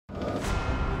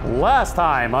Last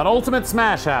time on Ultimate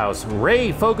Smash House,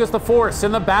 Ray focused the Force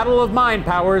in the Battle of Mind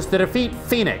Powers to defeat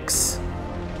Phoenix.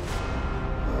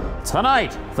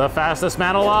 Tonight, the fastest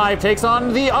man alive takes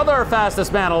on the other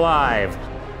fastest man alive.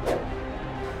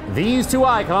 These two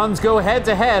icons go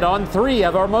head-to-head on 3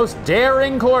 of our most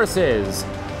daring courses.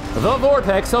 The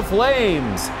Vortex of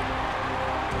Flames,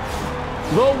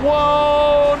 the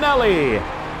Whoa Nelly,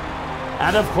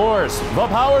 and of course, the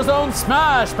Power Zone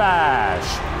Smash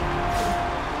Bash.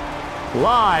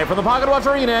 Live from the Pocket Watch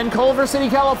Arena in Culver City,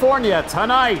 California,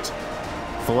 tonight,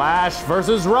 Flash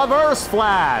versus Reverse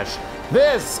Flash.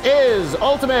 This is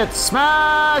Ultimate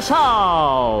Smash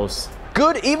House.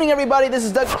 Good evening, everybody. This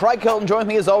is Doug Kreikelt, and joining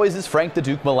me as always is Frank the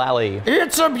Duke Mullally.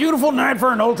 It's a beautiful night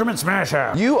for an Ultimate Smash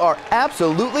House. You are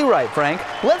absolutely right, Frank.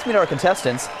 Let's meet our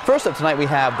contestants. First up tonight we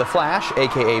have the Flash,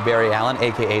 aka Barry Allen,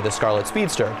 aka the Scarlet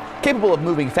Speedster. Capable of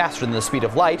moving faster than the speed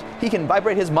of light, he can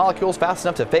vibrate his molecules fast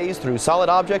enough to phase through solid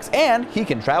objects, and he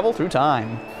can travel through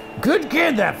time. Good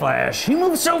kid, that Flash. He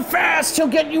moves so fast, he'll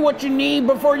get you what you need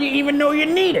before you even know you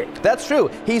need it. That's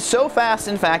true. He's so fast,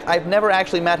 in fact, I've never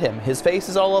actually met him. His face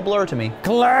is all a blur to me.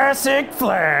 Classic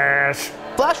Flash.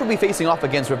 Flash will be facing off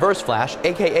against Reverse Flash,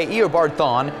 aka Eobard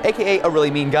Thawne, aka a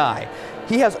really mean guy.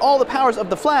 He has all the powers of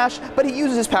the Flash, but he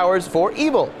uses his powers for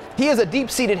evil. He has a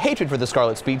deep-seated hatred for the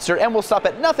Scarlet Speedster and will stop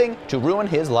at nothing to ruin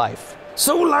his life.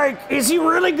 So, like, is he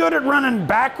really good at running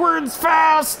backwards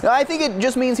fast? I think it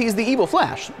just means he's the evil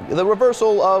Flash, the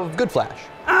reversal of good Flash.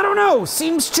 I don't know,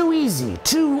 seems too easy,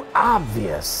 too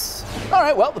obvious. All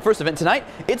right, well, the first event tonight,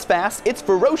 it's fast, it's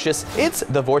ferocious, it's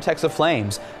the Vortex of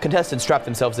Flames. Contestants strap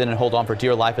themselves in and hold on for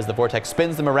dear life as the Vortex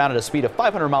spins them around at a speed of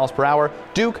 500 miles per hour.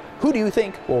 Duke, who do you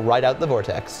think will ride out the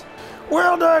Vortex?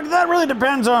 Well, Doug, that really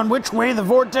depends on which way the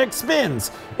Vortex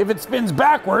spins. If it spins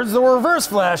backwards, the Reverse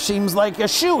Flash seems like a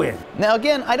shoo-in. Now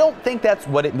again, I don't think that's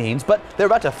what it means, but they're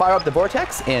about to fire up the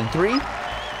Vortex in 3,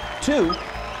 2,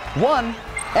 1,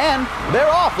 and they're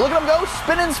off. Look at them go,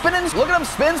 spinning, spinning. Look at them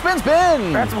spin, spin,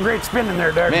 spin. That's some great spinning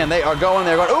there, Doug. Man, they're going,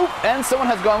 oop, and someone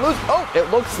has gone loose. Oh,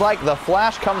 it looks like the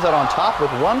Flash comes out on top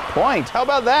with 1 point. How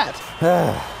about that?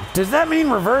 Does that mean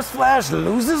Reverse Flash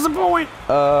loses a point?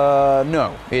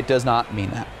 No, it does not mean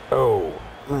that. Oh,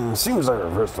 seems like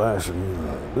Reverse Flash should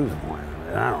lose a point.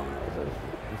 I don't know.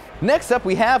 Next up,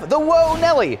 we have the Whoa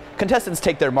Nelly. Contestants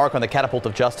take their mark on the Catapult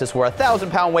of Justice, where a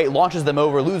 1,000-pound weight launches them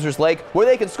over Loser's Lake, where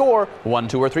they can score 1,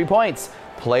 2, or 3 points.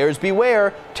 Players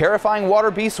beware, terrifying water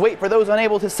beasts wait for those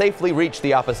unable to safely reach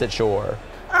the opposite shore.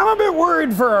 I'm a bit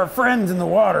worried for our friends in the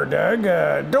water, Doug.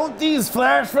 Don't these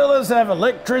Flash fellas have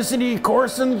electricity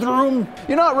coursing through them?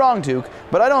 You're not wrong, Duke,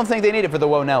 but I don't think they need it for the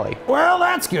Whoa Nelly. Well,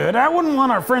 that's good. I wouldn't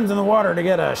want our friends in the water to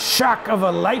get a shock of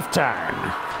a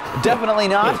lifetime. Definitely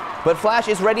not, but Flash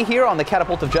is ready here on the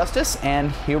Catapult of Justice,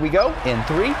 and here we go in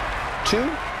 3, 2,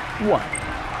 1.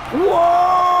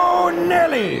 Whoa,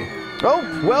 Nelly! Oh,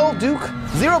 well, Duke,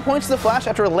 0 points to the Flash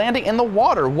after landing in the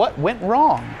water. What went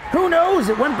wrong? Who knows?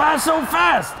 It went by so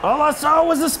fast. All I saw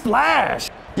was a splash.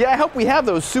 Yeah, I hope we have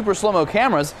those super slow-mo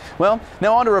cameras. Well,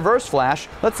 now on to Reverse Flash.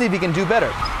 Let's see if he can do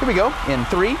better. Here we go in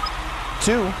 3,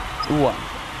 2, 1.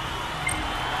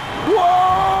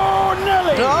 Whoa,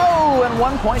 Nelly! Oh, and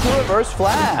 1 point to Reverse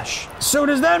Flash. So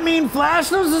does that mean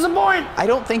Flash loses a point? I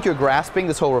don't think you're grasping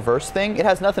this whole reverse thing. It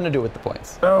has nothing to do with the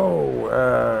points.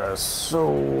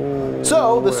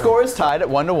 So the score is tied at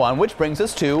 1-1, which brings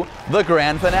us to the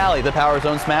grand finale, the Power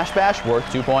Zone Smash Bash,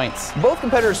 worth 2 points. Both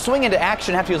competitors swing into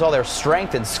action, have to use all their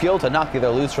strength and skill to knock the other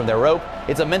loose from their rope.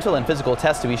 It's a mental and physical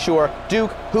test to be sure.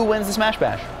 Duke, who wins the Smash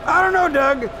Bash? I don't know,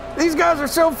 Doug. These guys are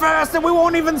so fast that we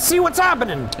won't even see what's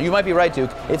happening. You might be right,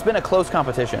 Duke. It's been a close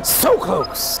competition. So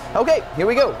close. Okay, here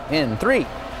we go in 3,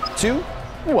 2,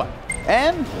 1.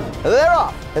 And they're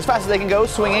off as fast as they can go,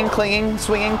 swinging, clinging,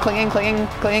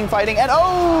 fighting, and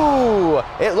oh!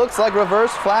 It looks like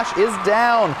Reverse Flash is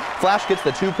down. Flash gets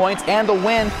the 2 points and the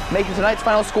win, making tonight's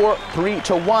final score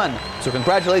 3-1. So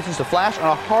congratulations to Flash on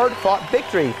a hard-fought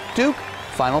victory. Duke,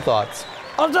 final thoughts.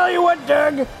 I'll tell you what,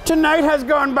 Doug, tonight has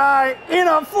gone by in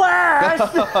a flash.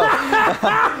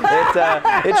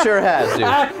 It sure has,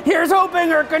 Duke. Here's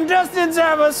hoping our contestants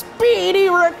have a speedy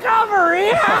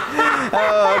recovery.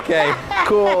 Oh, okay.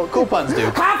 Cool puns,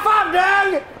 Duke. High five,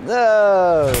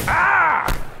 Doug.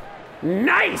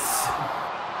 Nice.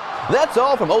 That's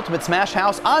all from Ultimate Smash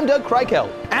House. I'm Doug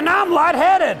Kreikelt. And I'm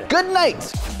lightheaded. Good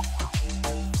night.